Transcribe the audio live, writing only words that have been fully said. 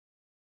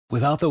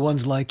Without the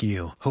ones like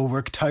you, who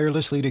work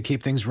tirelessly to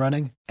keep things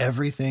running,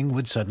 everything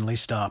would suddenly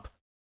stop.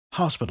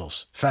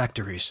 Hospitals,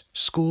 factories,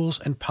 schools,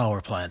 and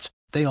power plants,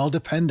 they all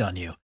depend on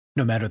you.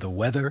 No matter the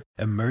weather,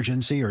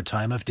 emergency, or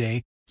time of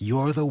day,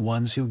 you're the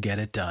ones who get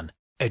it done.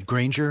 At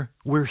Grainger,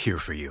 we're here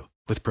for you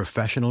with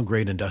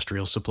professional-grade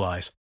industrial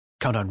supplies.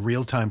 Count on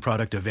real-time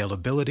product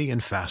availability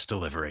and fast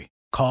delivery.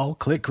 Call,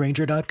 click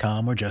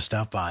Grainger.com, or just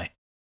stop by.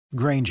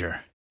 Grainger,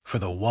 for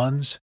the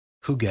ones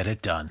who get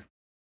it done.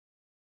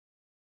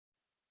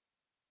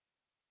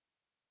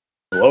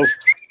 Hello?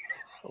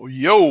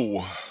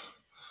 Yo,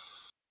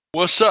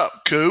 what's up,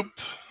 Coop?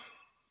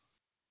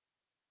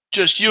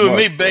 Just you and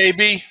me,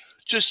 baby.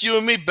 Just you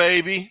and me,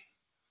 baby.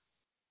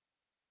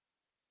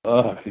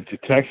 Did you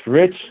text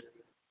Rich?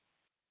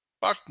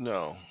 Fuck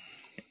no.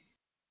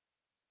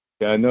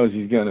 God knows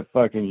he's going to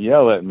fucking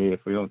yell at me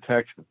if we don't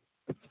text him.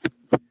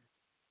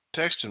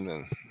 Text him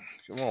then.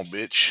 Come on,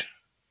 bitch.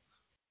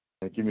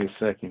 Give me a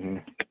second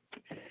here.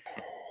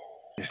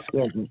 Just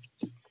a second.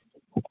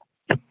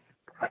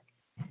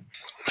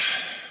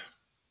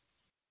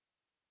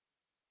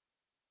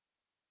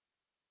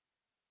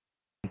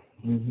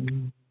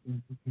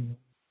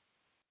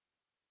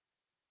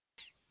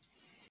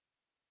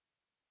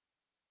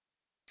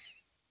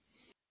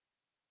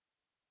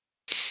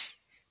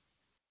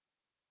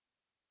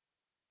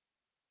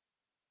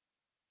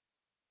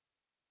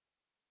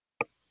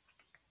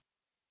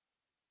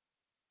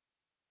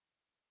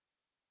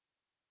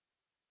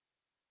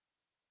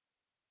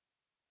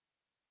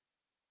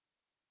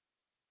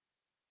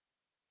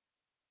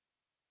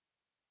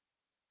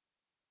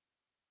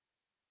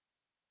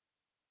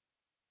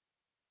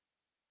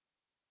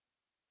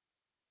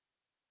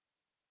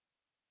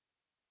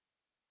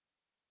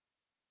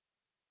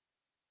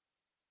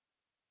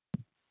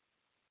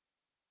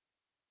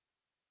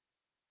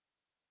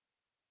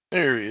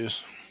 There he is.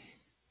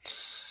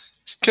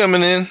 He's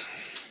coming in.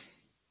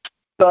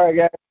 Sorry,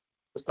 guys.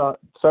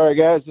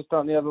 Just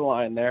on the other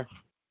line there.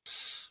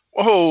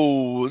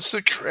 Whoa, it's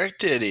the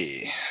correct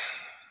Eddie.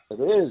 It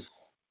is.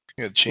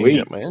 I gotta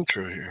change up my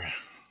intro here.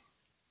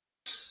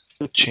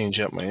 Change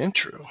up my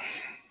intro.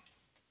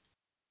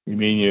 You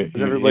mean your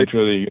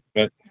intro that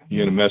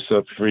you're going to mess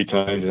up 3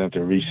 times and have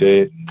to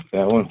re-say it?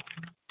 That one?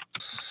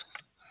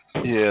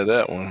 Yeah,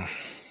 that one.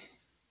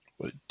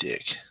 What a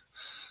dick.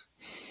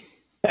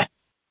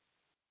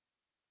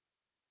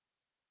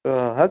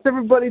 How's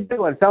everybody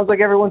doing? Sounds like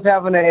everyone's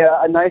having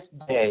a nice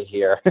day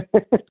here.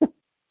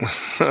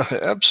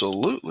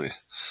 Absolutely.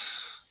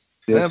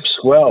 Just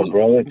swell,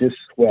 brother. Just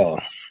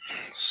swell.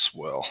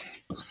 Swell.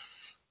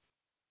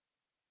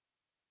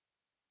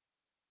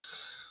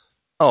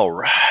 All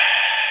right.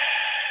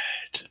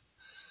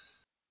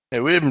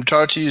 Hey, we haven't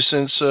talked to you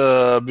since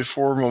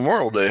before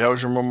Memorial Day. How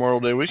was your Memorial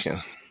Day weekend?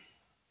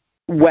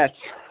 Wet.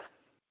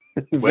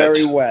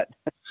 Very wet.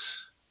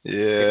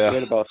 Yeah. We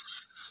had about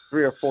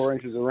 3 or 4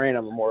 inches of rain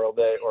on Memorial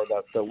Day or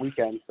the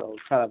weekend, so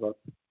it's kind of a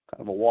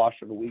wash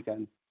of the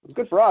weekend. It was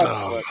good for us,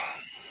 but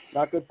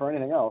not good for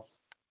anything else.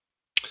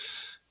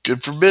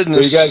 Good for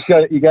business.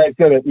 So you guys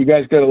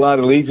got a lot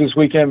of leads this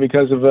weekend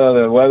because of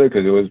the weather,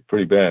 because it was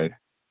pretty bad.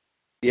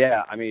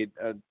 Yeah, I mean,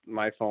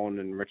 my phone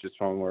and Rich's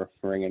phone were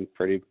ringing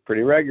pretty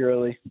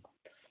regularly.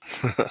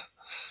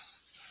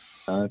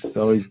 It's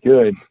always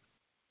good.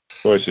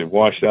 Of course, it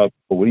washed out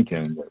the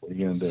weekend, but what are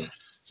you gonna do?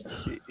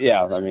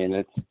 Yeah, I mean,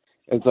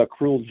 it's a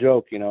cruel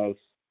joke, you know. It's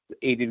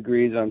 80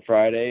 degrees on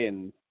Friday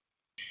and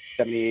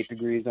 78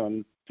 degrees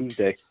on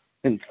Tuesday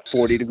and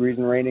 40 degrees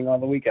and raining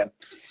on the weekend.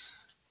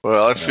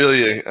 Well, I feel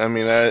you. I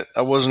mean,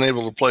 I wasn't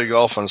able to play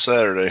golf on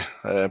Saturday.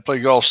 I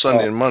played golf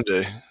Sunday and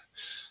Monday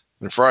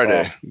and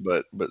Friday,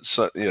 but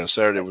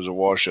Saturday was a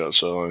washout.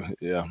 So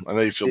yeah, I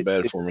know you feel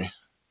bad for me.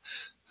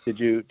 Did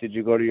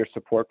you go to your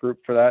support group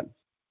for that?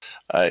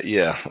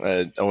 Yeah,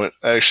 I went.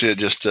 Actually, I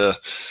just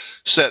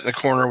sat in the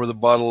corner with a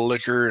bottle of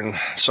liquor and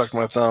sucked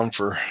my thumb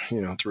for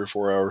 3 or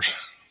 4 hours.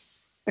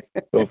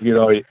 Don't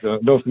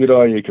forget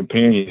all your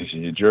companions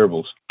and your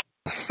gerbils.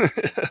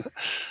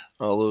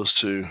 All those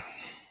too.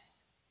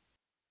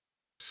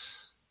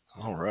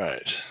 All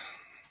right.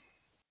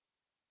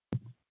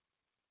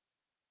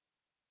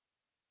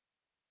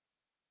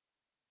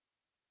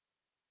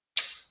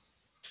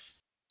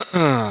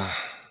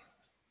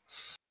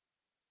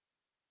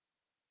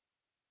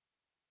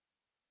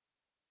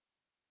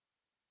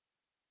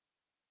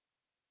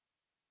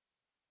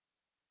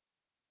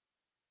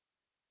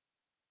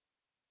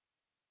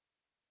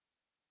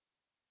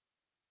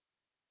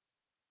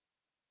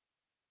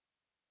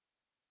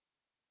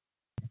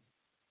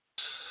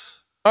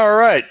 All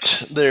right,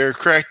 there,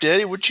 Crack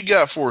Daddy. What you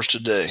got for us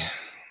today?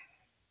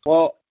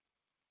 Well,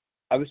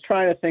 I was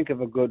trying to think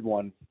of a good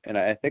one, and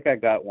I think I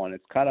got one.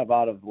 It's kind of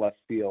out of left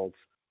field.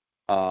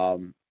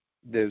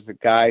 There's a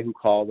guy who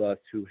called us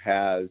who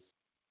has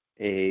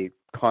a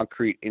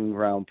concrete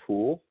in-ground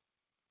pool,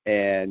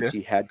 and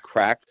he had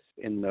cracks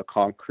in the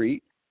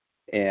concrete,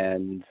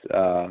 and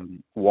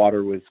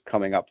water was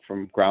coming up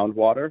from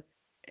groundwater,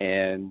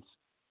 and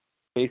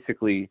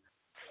basically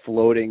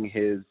floating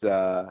his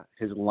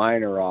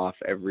liner off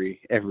every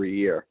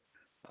year.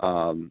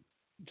 So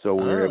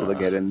we were able to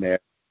get in there,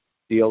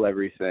 seal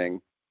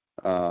everything,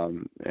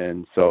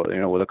 and so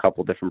with a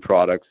couple different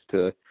products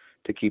to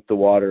keep the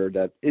water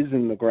that is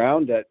in the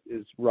ground, that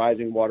is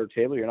rising water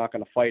table. You're not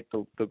going to fight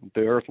the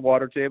earth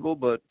water table,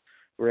 but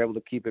we're able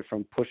to keep it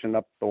from pushing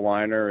up the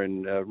liner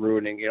and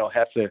ruining.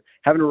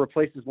 Having to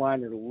replace this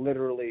liner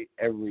literally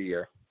every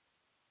year.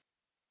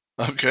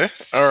 Okay,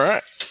 all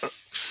right.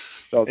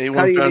 So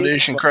A1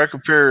 Foundation Crack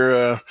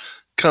Repair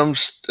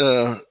comes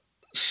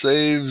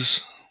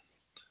saves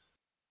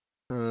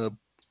a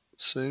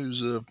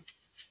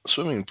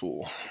swimming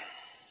pool.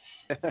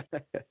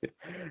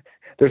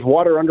 There's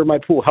water under my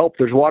pool. Help!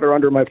 There's water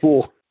under my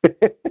pool.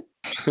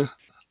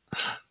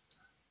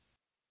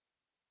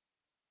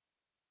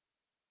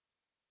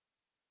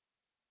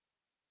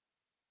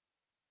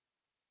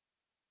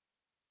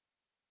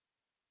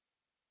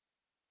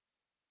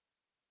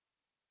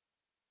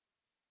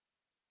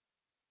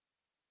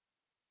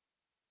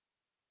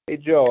 Hey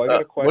Joe, I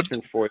got a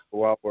question for you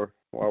while we're.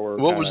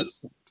 What was it?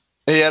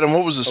 Hey Adam,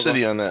 what was the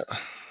city on that?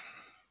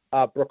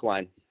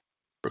 Brookline.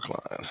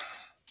 Brookline.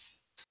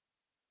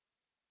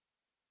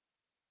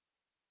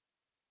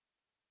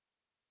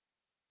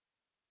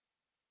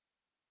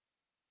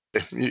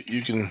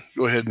 You can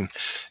go ahead and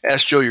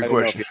ask Joe your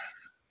question.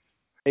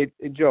 Hey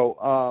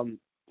Joe,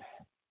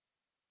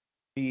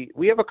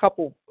 we have a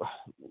couple.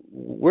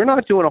 We're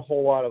not doing a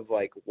whole lot of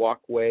like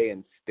walkway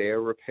and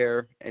stair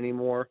repair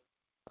anymore.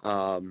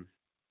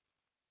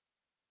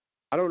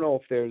 I don't know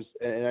if there's,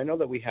 and I know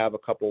that we have a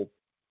couple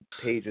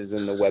pages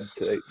in the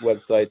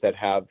website that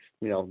have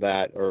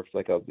that, or if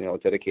like a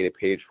dedicated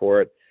page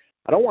for it.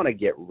 I don't want to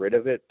get rid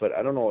of it, but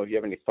I don't know if you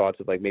have any thoughts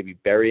of like maybe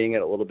burying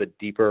it a little bit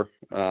deeper,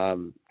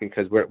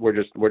 because we're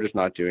just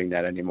not doing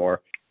that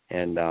anymore.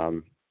 And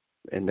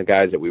the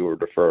guys that we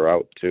would refer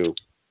out to,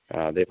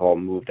 they've all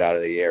moved out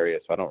of the area,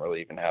 so I don't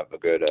really even have a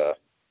good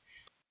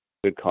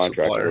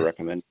contractor to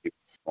recommend to people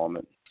at the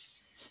moment.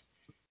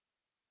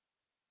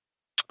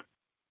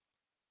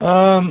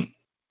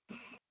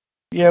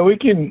 Yeah, we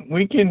can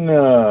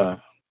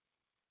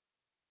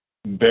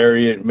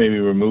bury it, maybe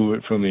remove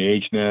it from the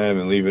H-nav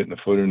and leave it in the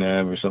footer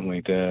nav or something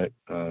like that.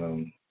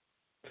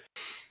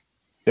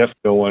 Definitely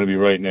don't want to be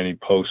writing any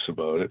posts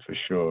about it for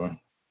sure.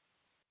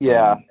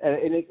 Yeah,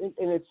 and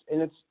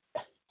it's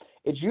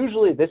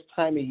usually this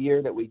time of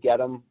year that we get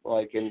them,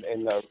 like in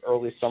the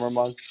early summer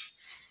months.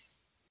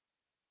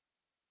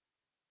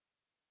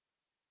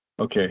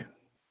 Okay.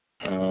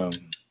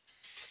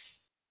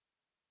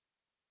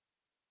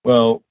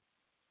 Well,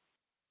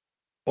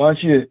 why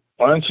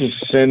don't you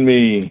send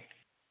me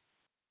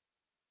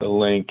the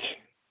link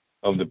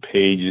of the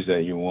pages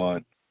that you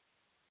want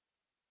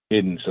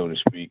hidden, so to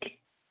speak,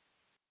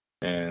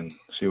 and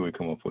see what we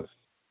come up with.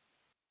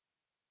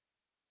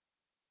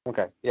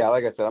 Okay. Yeah,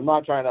 like I said, I'm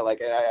not trying to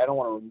I don't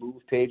want to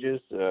remove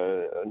pages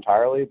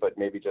entirely, but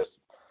maybe just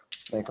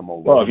make them a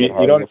little. Well, if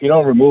you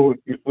don't remove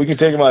it, we can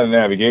take them out of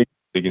navigation.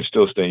 They can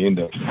still stay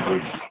indexed.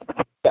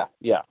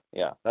 Yeah.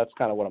 That's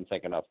kind of what I'm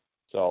thinking of.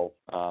 So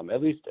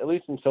at least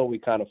until we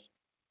kind of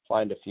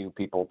find a few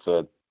people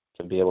to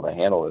be able to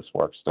handle this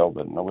work still,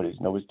 but nobody's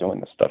doing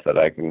the stuff that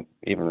I can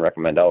even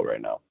recommend out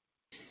right now.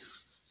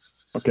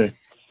 Okay.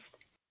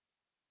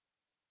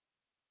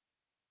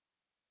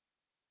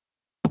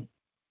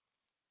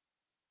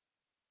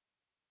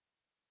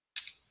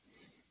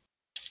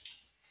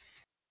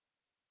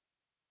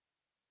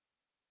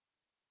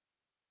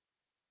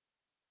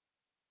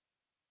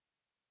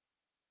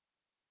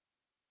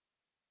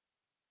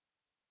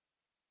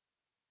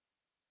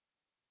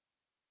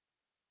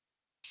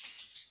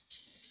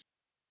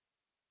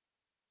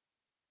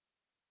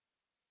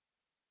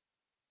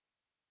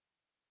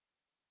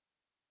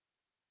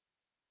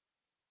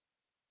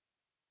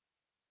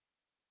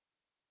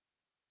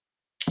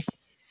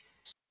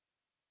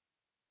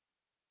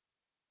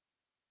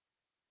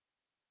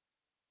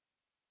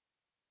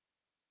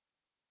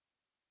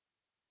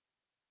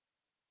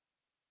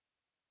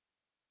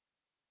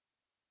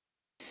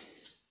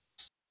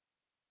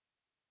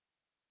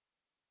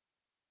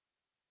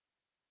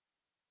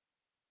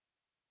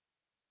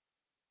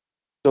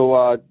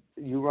 So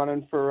you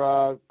running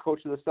for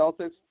coach of the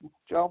Celtics,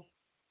 Joe?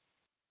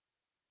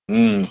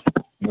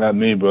 Not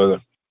me,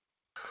 brother.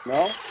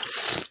 No?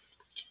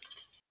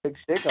 Big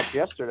shakeup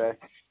yesterday.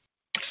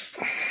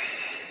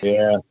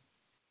 Yeah.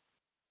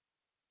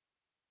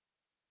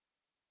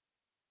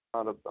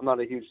 I'm not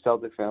a huge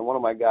Celtics fan. One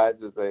of my guys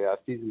is a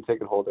season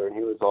ticket holder, and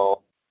he was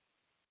all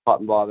hot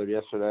and bothered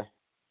yesterday.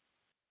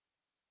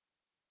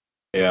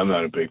 Yeah,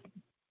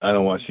 I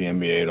don't watch the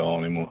NBA at all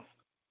anymore.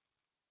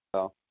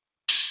 So.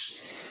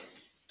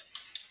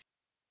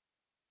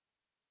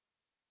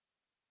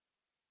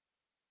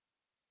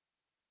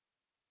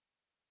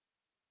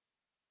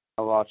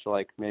 I watch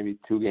like maybe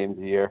 2 games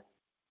a year.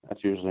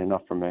 That's usually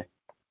enough for me.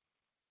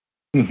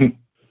 I'm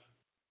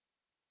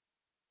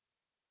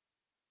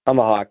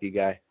a hockey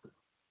guy.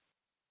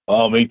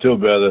 Oh, me too,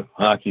 brother.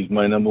 Hockey's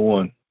my number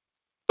one.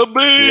 The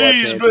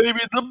bees, baby,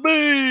 the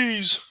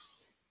bees.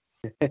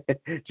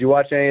 Did you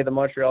watch any of the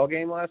Montreal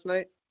game last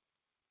night?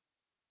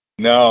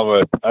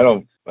 No, but I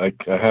don't I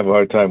have a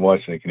hard time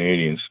watching the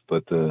Canadians,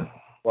 but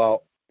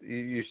Well,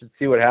 you should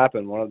see what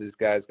happened. One of these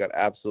guys got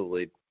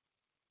absolutely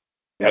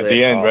at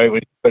the end, right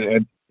when he put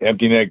an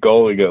empty net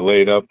goal, he got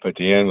laid up at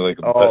the end, like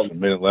less than a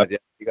minute left. Yeah,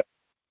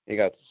 he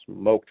got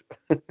smoked.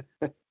 That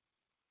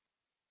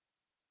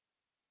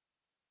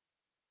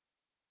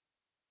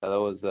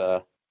was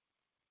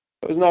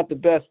not the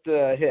best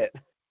hit,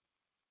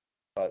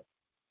 but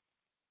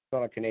it's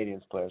on a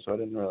Canadians player, so it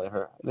didn't really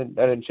hurt. I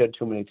didn't shed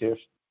too many tears.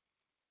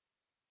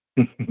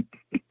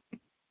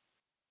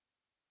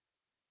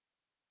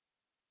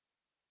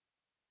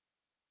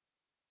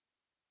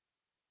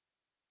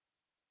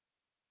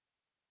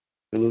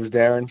 We lose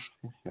Darren,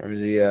 or is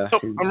he?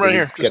 Nope, I'm right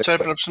here, just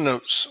typing up some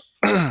notes.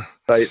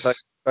 Thought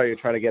you're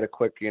trying to get a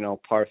quick,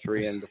 par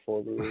 3 in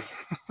before we lose.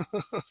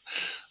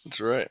 That's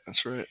right.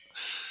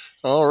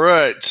 All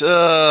right.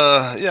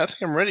 Yeah, I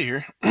think I'm ready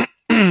here.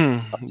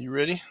 You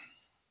ready?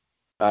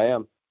 I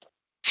am.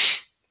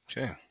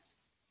 Okay.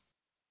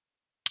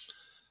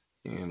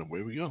 And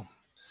away we go.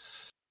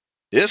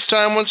 It's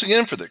time once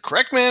again for the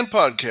Crackman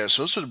Podcast,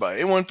 hosted by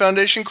A1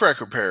 Foundation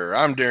Crack Repair.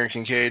 I'm Darren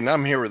Kincaid, and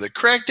I'm here with the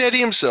Crack Daddy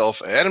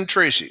himself, Adam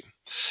Tracy.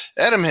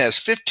 Adam has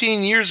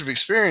 15 years of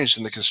experience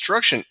in the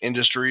construction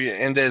industry,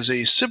 and as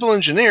a civil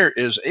engineer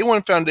is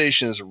A1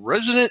 Foundation's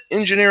resident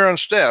engineer on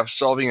staff,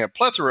 solving a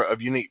plethora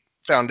of unique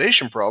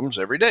foundation problems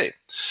every day.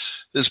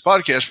 This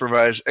podcast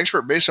provides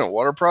expert basement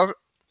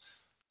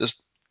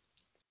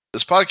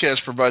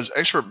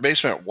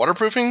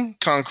waterproofing,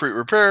 concrete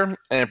repair,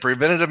 and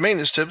preventative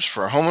maintenance tips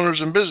for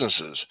homeowners and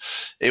businesses.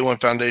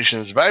 A1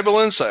 Foundation's valuable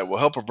insight will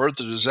help avert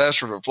the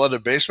disaster of a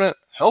flooded basement,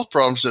 health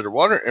problems due to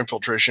water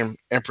infiltration,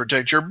 and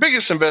protect your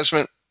biggest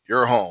investment,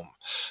 your home.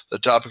 The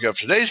topic of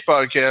today's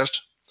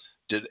podcast: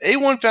 did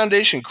A1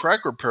 Foundation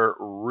Crack Repair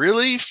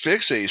really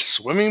fix a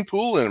swimming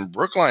pool in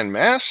Brookline,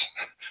 Mass?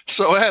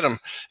 So, Adam,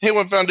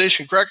 A1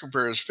 Foundation Crack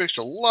Repair has fixed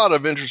a lot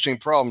of interesting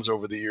problems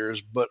over the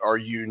years, but are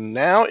you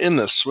now in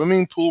the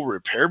swimming pool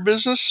repair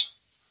business?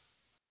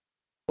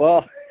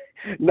 Well,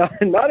 not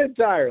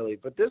entirely,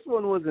 but this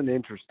one was an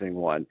interesting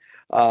one.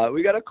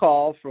 We got a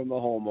call from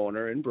a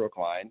homeowner in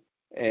Brookline,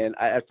 and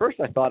at first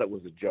I thought it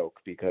was a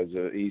joke because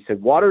he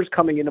said, water's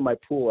coming into my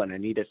pool and I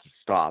need it to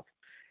stop.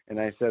 And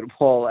I said,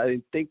 well,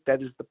 I think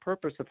that is the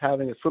purpose of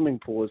having a swimming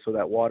pool, is so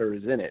that water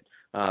is in it,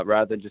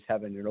 rather than just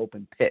having an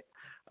open pit.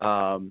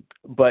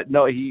 But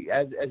no,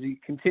 as he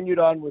continued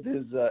on with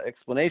his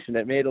explanation,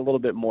 it made a little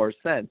bit more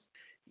sense.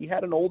 He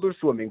had an older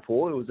swimming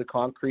pool. It was a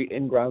concrete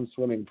in-ground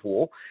swimming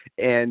pool.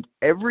 And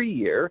every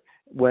year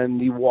when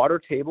the water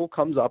table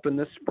comes up in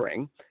the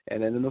spring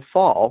and then in the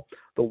fall,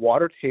 the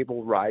water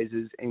table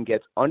rises and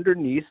gets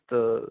underneath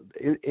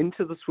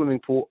into the swimming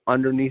pool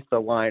underneath the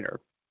liner.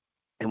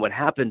 And what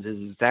happens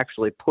is it's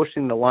actually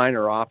pushing the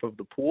liner off of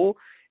the pool,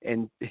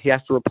 and he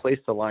has to replace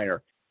the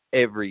liner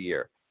every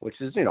year,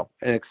 which is, an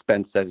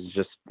expense that is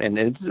just, and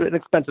it's an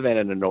expensive and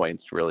an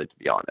annoyance, really, to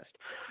be honest.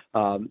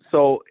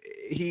 So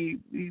he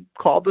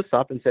called us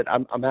up and said,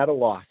 I'm at a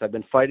loss. I've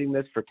been fighting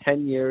this for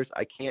 10 years.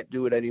 I can't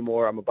do it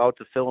anymore. I'm about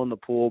to fill in the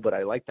pool, but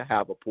I like to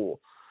have a pool.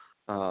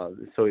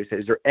 So he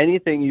said, is there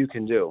anything you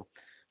can do?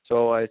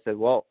 So I said,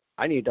 well,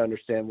 I need to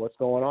understand what's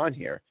going on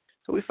here.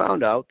 So we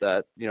found out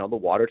that, the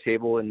water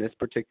table in this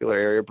particular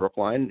area,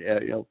 Brookline,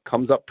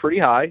 comes up pretty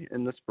high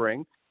in the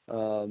spring.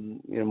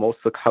 Most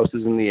of the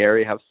houses in the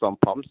area have sump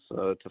pumps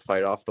to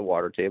fight off the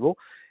water table.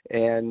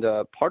 And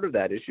part of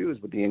that issue is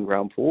with the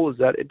in-ground pool is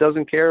that it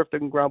doesn't care if the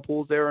in-ground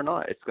pool is there or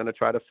not. It's going to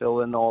try to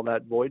fill in all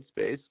that void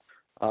space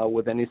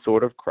with any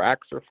sort of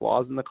cracks or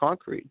flaws in the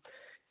concrete.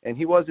 And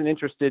he wasn't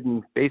interested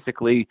in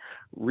basically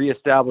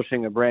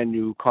reestablishing a brand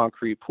new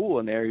concrete pool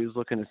in there. He was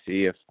looking to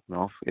see if,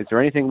 is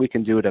there anything we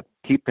can do to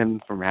keep him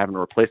from having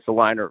to replace the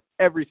liner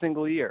every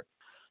single year?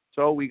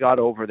 So we got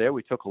over there.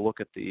 We took a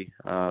look at the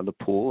pool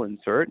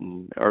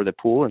the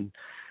pool and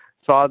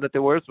saw that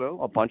there was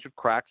a bunch of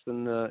cracks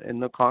in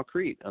the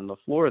concrete on the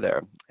floor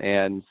there.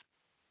 And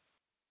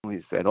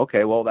we said,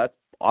 okay, well, that's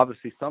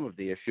obviously some of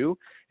the issue.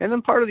 And then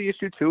part of the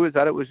issue too is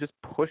that it was just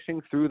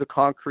pushing through the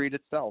concrete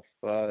itself.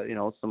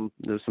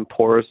 There's some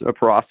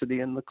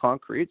porosity in the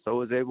concrete, so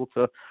it was able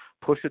to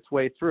push its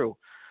way through.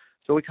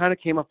 So we kind of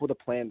came up with a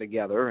plan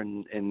together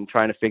and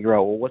trying to figure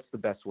out, well, what's the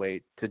best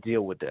way to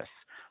deal with this?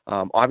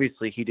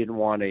 Obviously, he didn't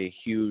want a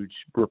huge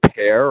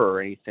repair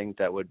or anything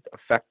that would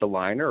affect the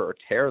liner or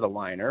tear the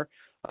liner.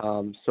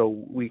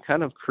 So we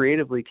kind of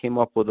creatively came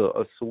up with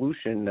a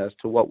solution as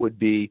to what would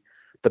be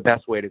the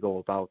best way to go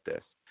about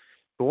this.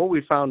 So what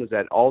we found is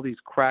that all these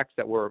cracks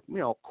that were,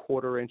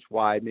 quarter inch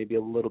wide, maybe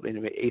a little bit,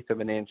 an eighth of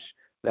an inch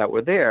that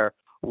were there,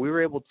 we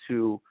were able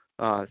to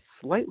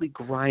slightly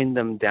grind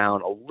them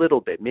down a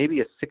little bit,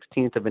 maybe a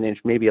 16th of an inch,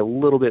 maybe a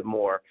little bit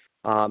more.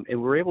 And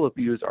we're able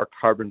to use our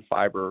carbon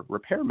fiber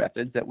repair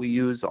methods that we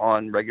use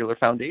on regular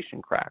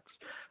foundation cracks.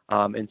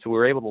 And so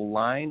we're able to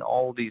line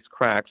all these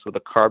cracks with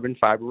a carbon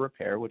fiber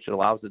repair, which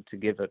allows it to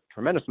give a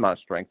tremendous amount of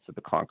strength to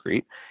the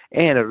concrete.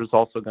 And it is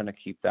also going to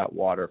keep that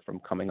water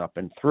from coming up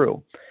and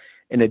through.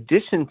 In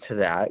addition to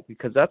that,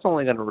 because that's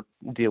only going to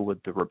deal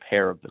with the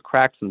repair of the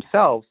cracks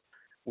themselves,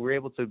 we were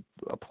able to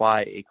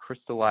apply a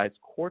crystallized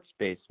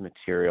quartz-based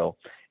material,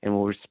 and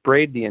we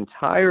sprayed the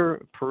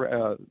entire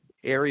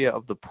area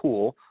of the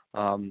pool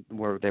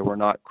where there were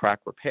not crack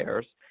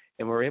repairs,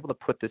 and we were able to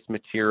put this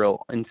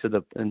material into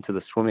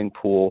the swimming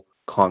pool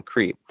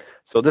concrete.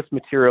 So this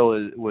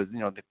material was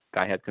the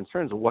guy had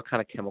concerns of what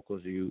kind of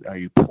chemicals are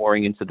you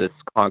pouring into this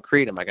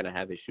concrete? Am I going to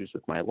have issues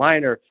with my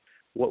liner?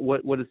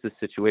 What is the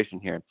situation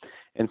here?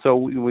 And so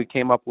we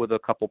came up with a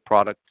couple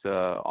product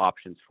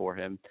options for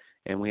him,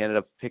 and we ended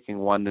up picking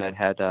one that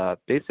had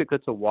basically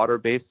it's a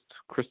water-based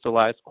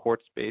crystallized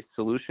quartz-based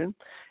solution,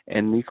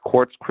 and these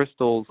quartz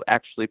crystals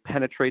actually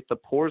penetrate the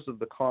pores of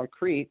the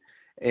concrete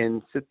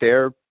and sit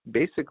there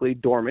basically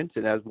dormant,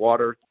 and as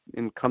water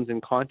comes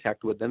in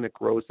contact with them, it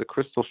grows the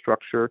crystal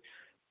structure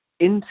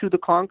into the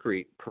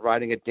concrete,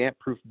 providing a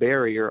damp-proof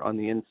barrier on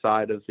the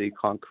inside of the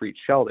concrete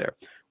shell there.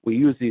 We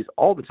use these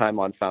all the time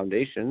on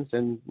foundations,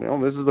 and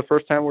this is the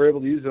first time we're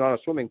able to use it on a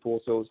swimming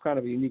pool, so it was kind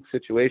of a unique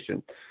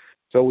situation.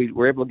 So we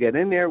were able to get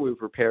in there.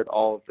 We've repaired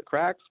all of the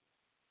cracks.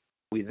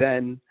 We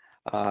then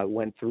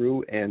went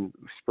through and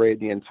sprayed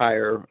the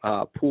entire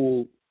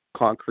pool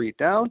concrete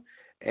down,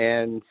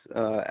 and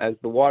as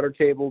the water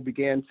table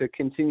began to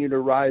continue to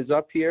rise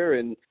up here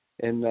and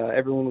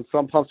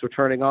some pumps were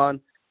turning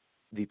on,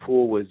 the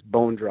pool was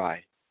bone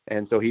dry.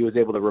 And so he was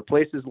able to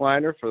replace his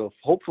liner for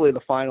hopefully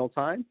the final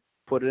time,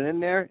 put it in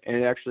there,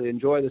 and actually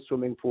enjoy the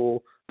swimming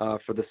pool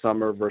for the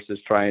summer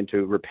versus trying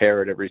to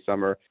repair it every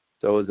summer.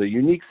 So it was a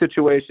unique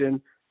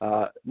situation,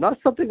 not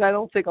something I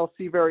don't think I'll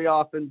see very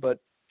often, but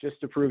just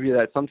to prove you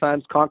that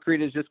sometimes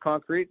concrete is just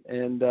concrete,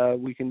 and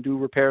we can do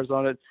repairs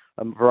on it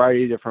a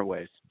variety of different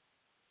ways.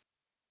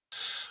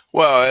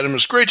 Wow, Adam,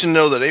 it's great to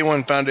know that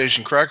A1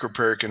 Foundation Crack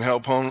Repair can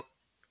help homeowners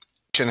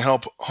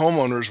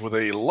with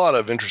a lot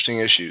of interesting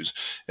issues.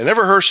 It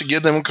never hurts to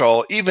give them a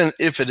call, even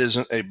if it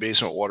isn't a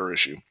basement water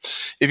issue.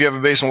 If you have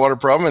a basement water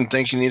problem and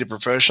think you need a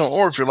professional,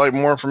 or if you'd like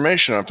more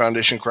information on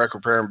Foundation Crack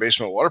Repair and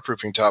basement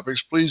waterproofing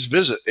topics, please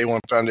visit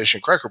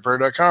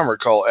a1foundationcrackrepair.com or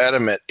call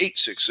Adam at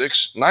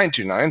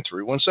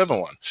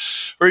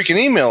 866-929-3171. Or you can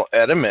email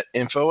Adam at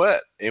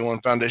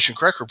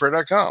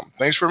info@a1foundationcrackrepair.com.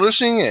 Thanks for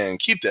listening, and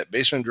keep that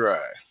basement dry.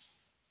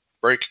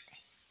 Break.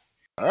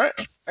 All right.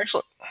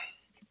 Excellent.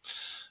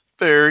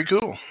 Very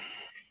cool.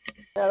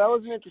 Yeah, that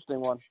was an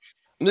interesting one.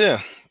 Yeah,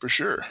 for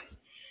sure.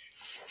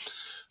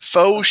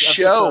 Faux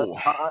show.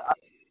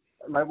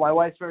 My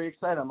wife's very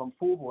excited. I'm a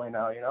pool boy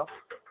now,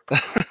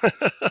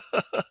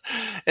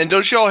 And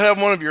don't y'all have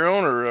one of your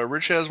own, or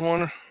Rich has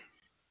one?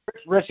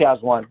 Rich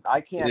has one. I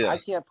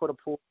can't put a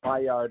pool in my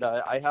yard.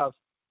 I have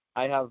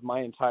my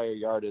entire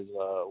yard is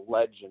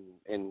ledge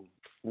and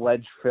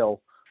ledge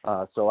fill.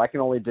 So I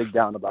can only dig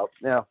down about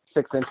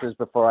 6 inches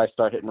before I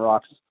start hitting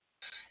rocks.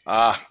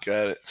 Ah,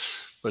 got it.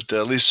 But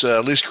at least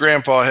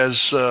Grandpa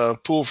has a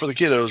pool for the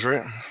kiddos,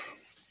 right?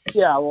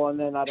 Yeah, well, and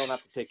then I don't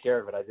have to take care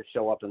of it. I just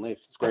show up and leave.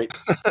 It's great.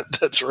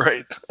 That's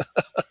right.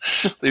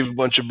 Leave a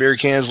bunch of beer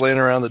cans laying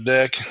around the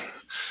deck.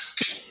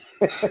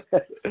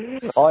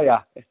 Oh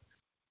yeah.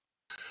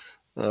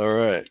 All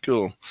right,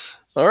 cool.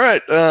 All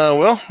right,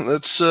 well,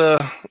 that's a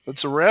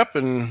wrap,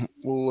 and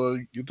we'll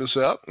get this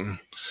out and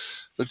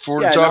look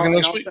forward to talking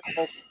next week.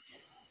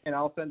 And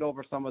I'll send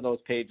over some of those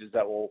pages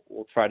that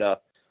we'll try to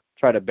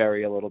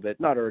bury a little bit.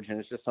 Not urgent.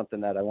 It's just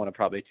something that I want to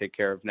probably take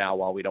care of now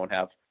while we don't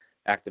have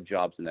active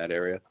jobs in that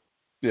area.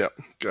 Yeah,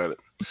 got it.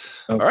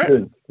 All right.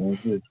 Good.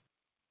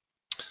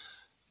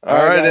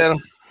 All right, Adam.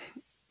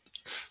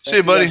 See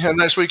you, buddy. Have a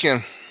nice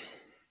weekend.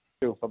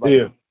 Bye-bye. See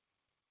you.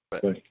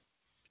 Bye.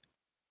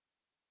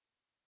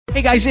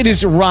 Hey guys, it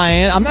is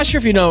Ryan. I'm not sure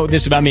if you know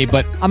this about me,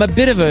 but I'm a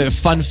bit of a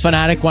fun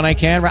fanatic when I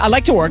can. I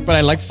like to work, but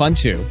I like fun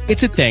too.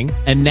 It's a thing.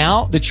 And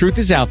now the truth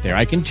is out there.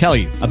 I can tell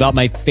you about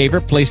my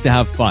favorite place to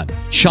have fun.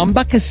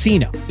 Chumba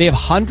Casino. They have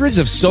hundreds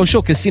of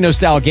social casino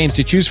style games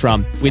to choose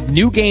from with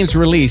new games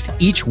released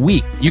each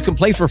week. You can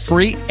play for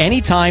free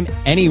anytime,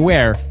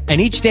 anywhere. And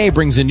each day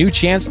brings a new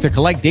chance to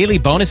collect daily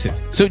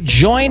bonuses. So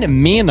join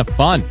me in the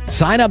fun.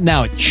 Sign up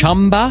now at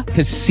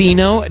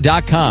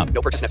ChumbaCasino.com.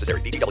 No purchase necessary.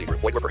 VGW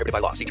Group. Void where prohibited by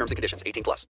law. See terms and conditions. 18+.